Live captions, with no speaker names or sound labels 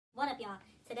What up, y'all?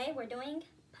 Today we're doing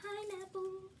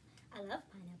pineapple. I love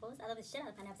pineapples. I love the shit out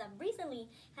of pineapples. I've recently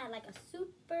had like a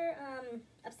super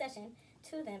obsession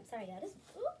to them. Sorry, y'all. This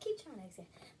keep trying to exit.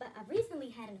 But I've recently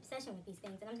had an obsession with these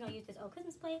things, and I'm just gonna use this old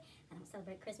Christmas plate. I don't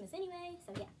celebrate Christmas anyway,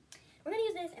 so yeah. We're gonna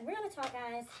use this, and we're gonna talk,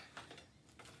 guys.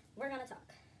 We're gonna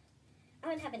talk. I've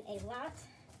been having a lot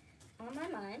on my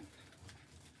mind,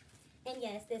 and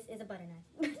yes, this is a butter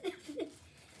knife.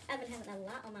 I've been having a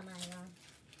lot on my mind, y'all.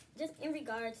 Just in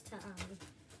regards to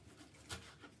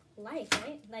life,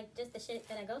 right? Like just the shit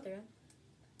that I go through.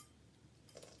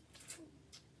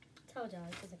 Told y'all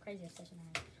this is a crazy obsession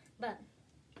I have. But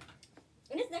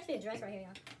and this is actually a dress right here,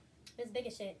 y'all. This big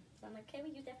as shit. So I'm like, okay,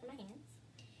 we use that for my hands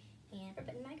and for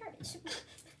putting my garbage.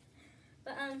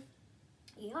 But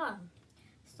yeah,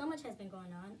 so much has been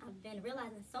going on. I've been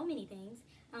realizing so many things.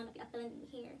 I don't know if y'all feeling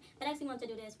here, but I actually wanted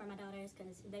to do this for my daughters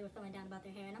because they were feeling down about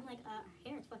their hair, and I'm like, her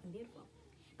hair is fucking beautiful.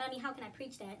 But I mean, how can I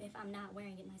preach that if I'm not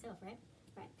wearing it myself, right?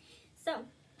 Right. So, I was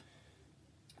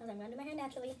like, I'm going to do my hair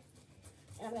naturally,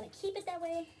 and I'm going to keep it that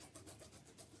way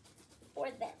for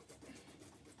them.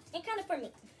 And kind of for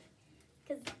me.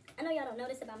 Because I know y'all don't know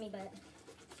this about me, but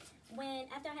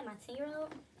after I had my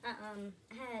 10-year-old, I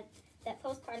had that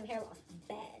postpartum hair loss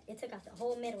bad. It took out the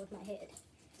whole middle of my head.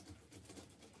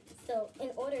 So,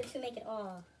 in order to make it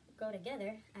all go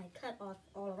together, I cut off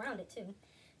all around it, too.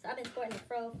 So, I've been sporting a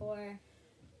fro for...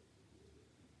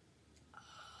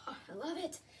 I love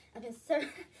it. I've been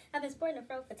sporting a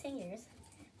fro for 10 years,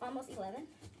 almost 11.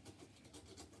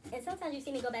 And sometimes you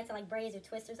see me go back to like braids or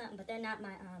twists or something, but they're not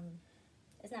my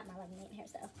it's not my like main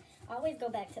hairstyle. I always go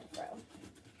back to the fro.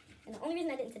 And the only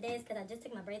reason I didn't today is because I just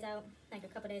took my braids out like a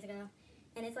couple days ago,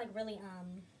 and it's like really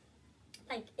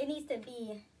like it needs to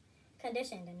be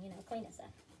conditioned and cleaned and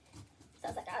stuff. So I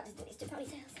was like, I'll just do these 2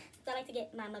 ponytails. So I like to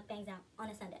get my mukbangs out on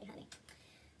a Sunday, honey.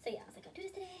 So yeah, I was like, I'll do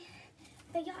this today.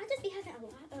 But y'all, I just be having a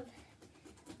lot of,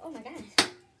 oh my gosh,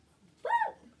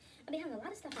 woo! I be having a lot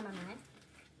of stuff on my mind,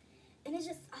 and it's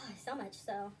just, so much.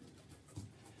 So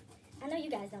I know you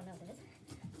guys don't know this,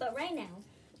 but right now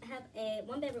I have a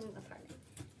 1-bedroom apartment,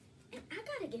 and I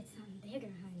gotta get something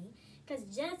bigger, honey, because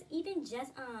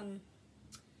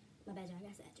my bad, y'all, I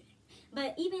got saturated.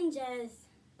 But even just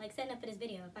like setting up for this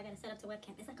video, if I gotta set up the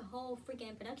webcam, it's like a whole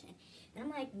freaking production, and I'm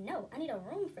like, no, I need a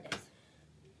room for this.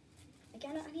 Like,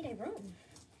 y'all know I need a room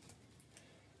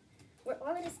where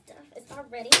all of this stuff is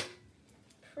already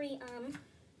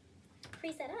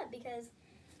pre-set up, because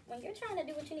when you're trying to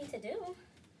do what you need to do,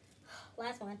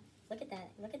 last one, look at that,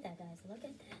 guys, look at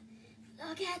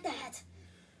that.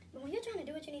 But when you're trying to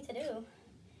do what you need to do,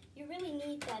 you really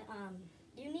need that,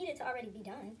 you need it to already be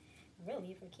done,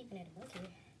 really, if we're keeping it above here.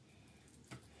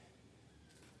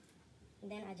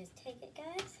 And then I just take it,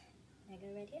 guys, I go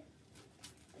right here,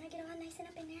 and I get all nice and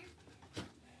up in there.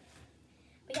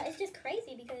 But yeah, it's just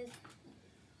crazy because,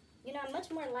 I'm much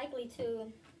more likely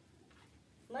to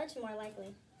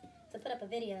put up a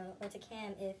video or to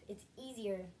cam if it's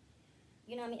easier,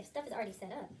 you know what I mean, if stuff is already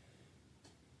set up.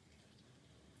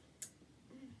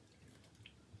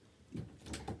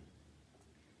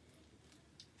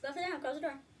 Go sit down, close the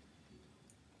door.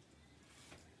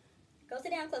 Go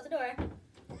sit down, close the door.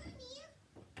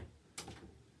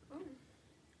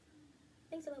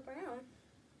 Things a little brown.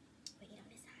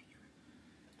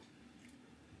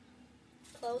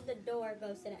 Close the door,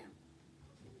 go sit down.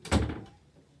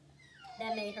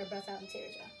 That made her bust out in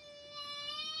tears, y'all.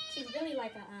 She's really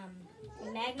like a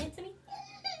magnet to me.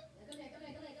 Come here.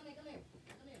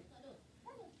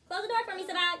 Close the door for me,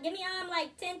 Sabah. Give me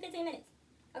like 10-15 minutes.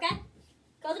 Okay?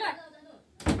 Close the door.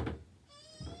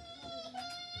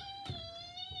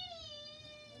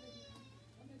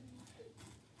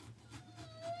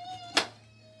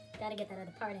 Gotta get that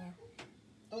other part in.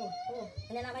 Oh.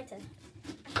 And then I like to,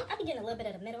 I be getting a little bit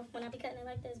of the middle when I be cutting it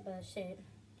like this, but shit,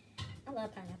 I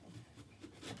love pineapple.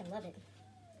 I can love it.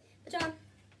 But y'all,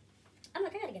 I'm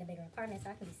like, I gotta get a bigger apartment so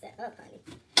I can be set up, honey.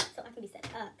 So I can be set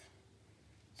up.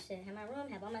 Shit, have my room,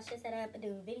 have all my shit set up,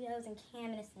 do videos and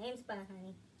cam in the same spot,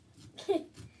 honey.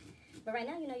 But right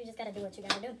now, you just gotta do what you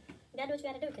gotta do. You gotta do what you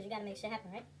gotta do because you gotta make shit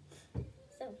happen, right?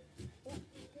 So, yeah.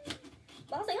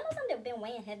 But also, y'all know something that's been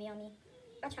weighing heavy on me?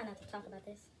 I try not to talk about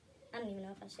this. I don't even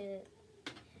know if I should.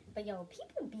 But yo,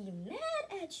 people be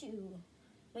mad at you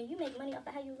when you make money off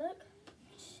of how you look.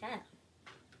 Child.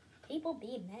 People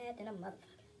be mad than a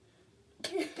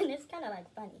motherfucker. And it's kind of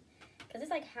like funny. Because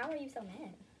it's like, how are you so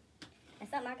mad?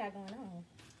 That's something I got going on.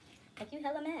 Like, you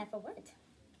hella mad for what?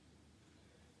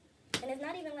 And it's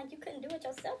not even like you couldn't do it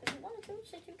yourself if you wanted to.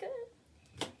 Shit, you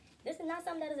could. This is not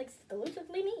something that is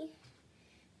exclusively me.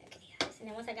 Okay, yes. And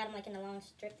then once I got them like in the long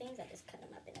strip things, I just cut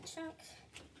them up in the chunks.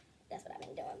 That's what I've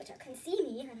been doing, but y'all couldn't see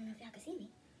me. I don't know if y'all can see me.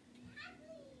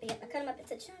 But yeah, I cut them up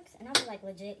into chunks, and I would like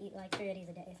legit eat like 3 of these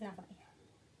a day. It's not funny.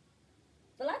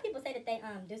 But a lot of people say that they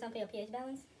do something for your pH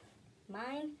balance.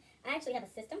 Mine, I actually have a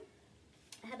system.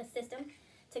 I have a system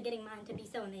to getting mine to be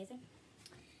so amazing.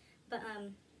 But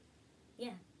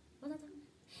yeah, what was I talking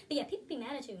about? But yeah, people be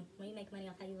mad at you when you make money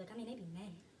off how you look. I mean, they be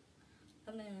mad.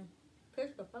 I mean,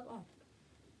 piss the fuck off.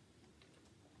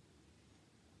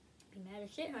 Be mad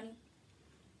as shit, honey.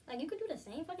 Like, you could do the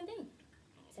same fucking thing.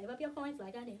 Save up your coins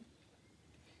like I did.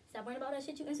 Stop worrying about that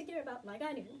shit you insecure about like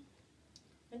I do.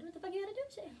 And do what the fuck you gotta do,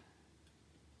 shit.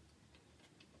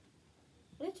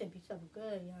 This should be so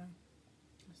good, y'all.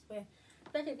 I swear.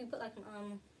 Especially if you put like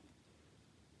some,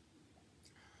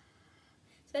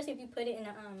 especially if you put it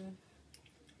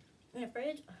in the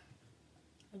fridge.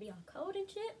 It'll be all cold and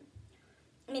shit.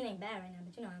 I mean, it ain't bad right now,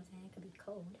 but you know what I'm saying. It could be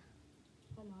cold.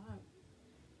 Oh my god.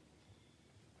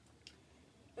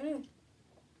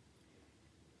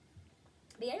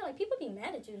 But yeah, like, people be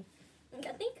mad at you. Like,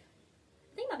 I think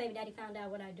my baby daddy found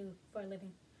out what I do for a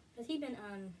living. Cause he been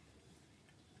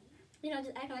you know,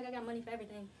 just acting like I got money for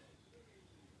everything.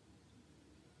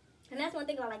 And that's one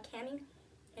thing about like camming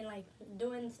and like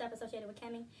doing stuff associated with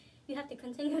camming. You have to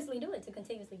continuously do it to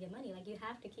continuously get money. Like, you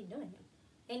have to keep doing it.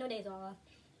 Ain't no days off.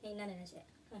 Ain't none of that shit.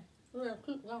 We'll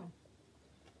keep going.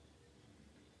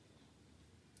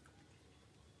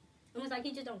 It was like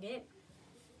he just don't get it.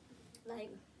 Like,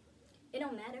 it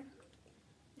don't matter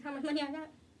how much money I got.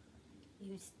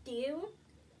 You still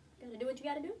gotta do what you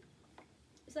gotta do.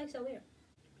 It's like so weird.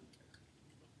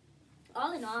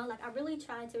 All in all, like, I really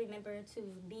try to remember to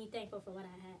be thankful for what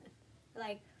I have.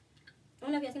 Like, I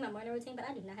don't know if y'all see my morning routine, but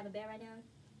I do not have a bed right now.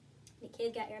 The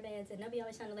kids got airbeds, and they'll be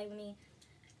always trying to lay with me.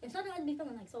 And sometimes I'd be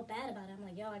feeling like so bad about it. I'm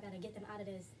like, yo, I gotta get them out of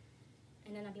this.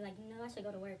 And then I'd be like, no, I should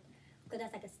go to work. Because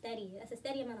that's like that's a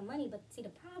steady amount of money. But see, the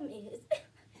problem is,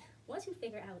 once you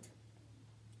figure out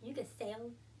you could sell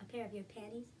a pair of your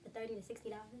panties for $30 to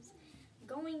 $60,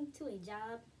 going to a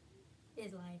job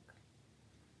is like,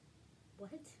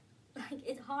 what? Like,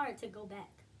 it's hard to go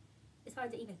back. It's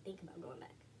hard to even think about going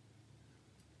back.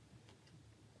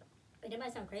 Like, that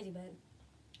might sound crazy, but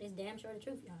it's damn sure the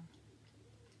truth, y'all.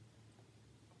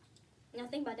 Now,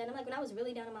 think about that. I'm like, when I was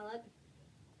really down on my luck,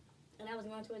 and I was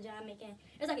going to a job making,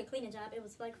 it was like a cleaning job. It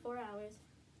was like 4 hours.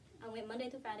 I went Monday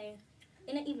through Friday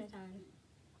in the evening time.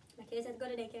 My kids had to go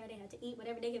to daycare. They had to eat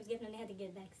whatever daycare was giving them. They had to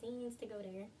get vaccines to go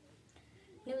there.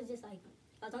 And it was just like,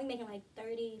 I was only making like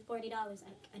 $30, $40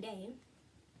 like a day.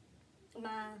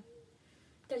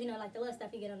 Because, you know, like the little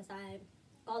stuff you get on the side,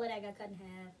 all of that got cut in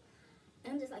half.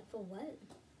 And I'm just like, for what?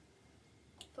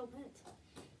 For what?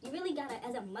 You really gotta,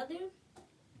 as a mother,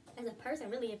 as a person,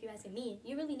 really, if you're asking me,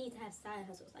 you really need to have side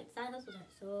hustles. Like, side hustles are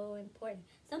so important.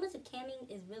 So much of camming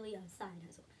is really a side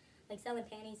hustle. Like, selling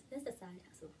panties, this is a side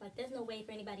hustle. Like, there's no way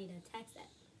for anybody to tax that.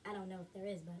 I don't know if there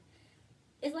is, but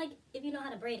it's like if you know how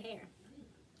to braid hair.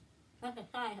 That's a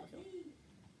side hustle.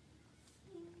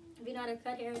 If you know how to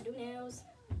cut hair and do nails,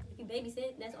 if you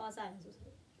babysit, that's all side hustles.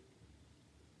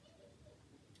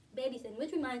 Babysitting,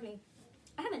 which reminds me,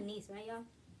 I have a niece, right, y'all,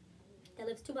 that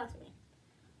lives 2 blocks from me.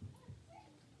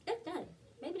 It's done.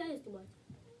 Maybe that is 2 blocks.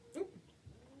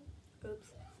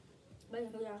 Oops. But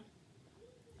yeah,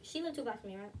 she lived 2 blocks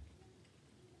from me, right?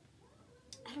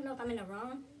 I don't know if I'm in the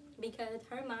wrong because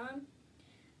her mom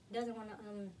doesn't want to,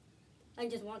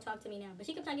 like, just won't talk to me now. But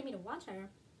she kept trying to get me to watch her.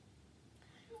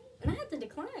 And I had to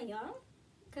decline, y'all.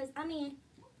 Because, I mean,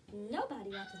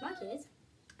 nobody watches my kids.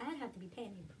 I'd have to be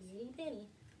paying a pretty penny.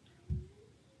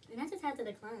 And I just had to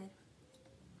decline.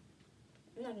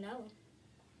 I'm like, no.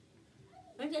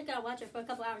 I'm just gonna watch her for a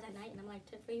couple hours at night, and I'm like,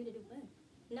 for you to do what?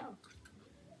 No.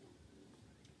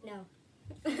 No.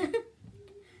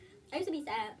 I used to be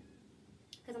sad.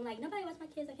 Because I'm like, nobody watches my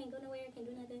kids. I can't go nowhere. I can't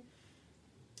do nothing.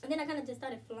 And then I kind of just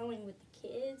started flowing with the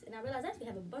kids. And I realized I actually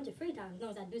have a bunch of free time as long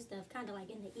as I do stuff kind of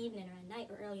like in the evening or at night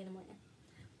or early in the morning.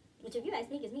 Which, if you ask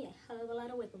me, gives me a hell of a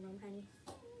lot of wiggle room, honey.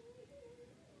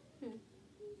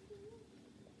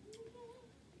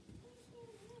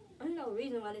 There's no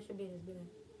reason why this should be this good.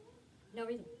 No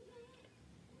reason.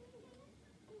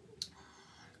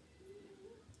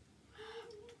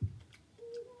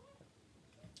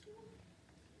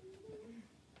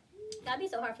 That'd be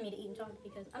so hard for me to eat and talk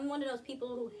because I'm one of those people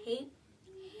who hate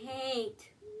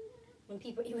when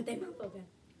people eat with their mouth open.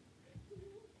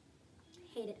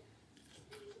 Hate it.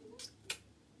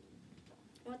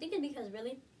 Well, I think it's because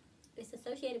really it's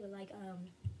associated with like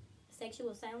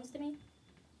sexual sounds to me.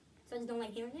 So I just don't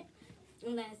like hearing it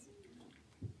unless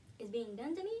it's being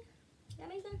done to me. That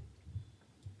makes sense?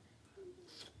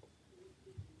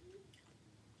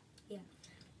 Yeah.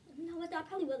 You know what? I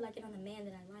probably would like it on a man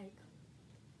that I like.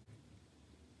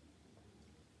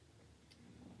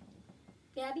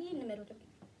 Yeah, I be eating in the middle too.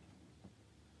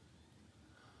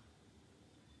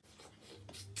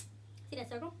 See that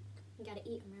circle? You gotta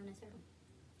eat around that circle.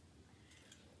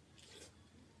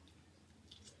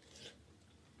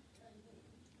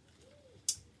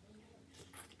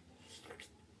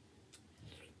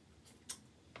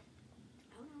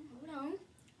 Hold on.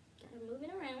 Gotta move it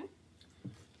around.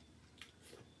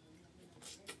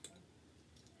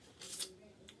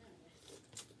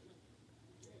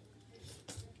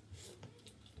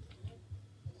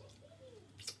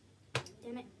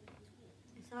 Damn it.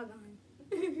 It's all gone.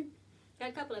 Got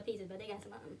a couple of pieces, but they got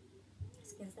some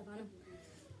skin stuff on them.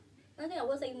 One thing I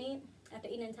will say you need after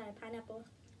eating an entire pineapple,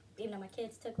 even though my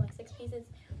kids took like 6 pieces,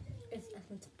 is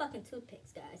some fucking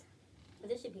toothpicks, guys. But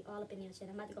this should be all up in your shit.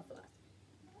 I'm about to go floss.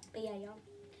 But yeah, y'all.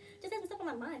 Just had some stuff on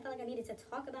my mind. I felt like I needed to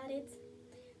talk about it.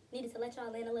 Needed to let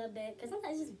y'all in a little bit. Because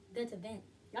sometimes it's just good to vent.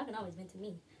 Y'all can always vent to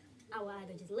me. I will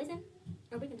either just listen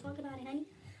or we can talk about it, honey.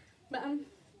 But,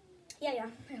 yeah,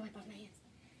 y'all. I gotta wipe off my hands.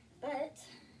 But,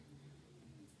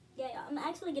 yeah, y'all. I'm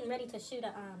actually getting ready to shoot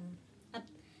a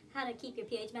how to keep your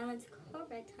pH balance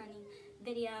correct, honey,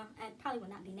 video. It probably will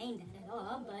not be named that at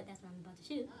all, but that's what I'm about to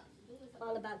shoot.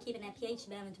 All about keeping that pH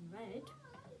balance right.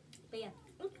 But yeah,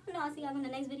 I'll see y'all in the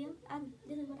next video.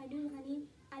 This is what I do, honey.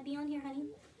 I be on here, honey.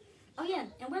 Oh yeah,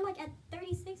 and we're like at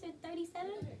 36 or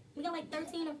 37. We got like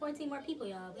 13 or 14 more people,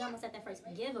 y'all. We almost at that first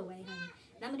giveaway, honey.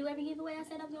 And I'm gonna do every giveaway I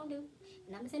said I was gonna do.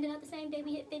 And I'm gonna send it out the same day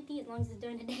we hit 50, as long as it's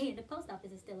during the day and the post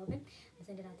office is still open. I'm gonna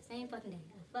send it out the same fucking day.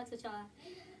 I fucks with y'all.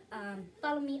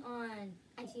 Follow me on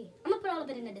IG. I'm gonna put all of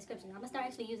it in the description. I'm gonna start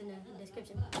actually using the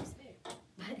description box.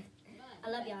 But I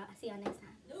love y'all. I'll see y'all next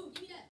time.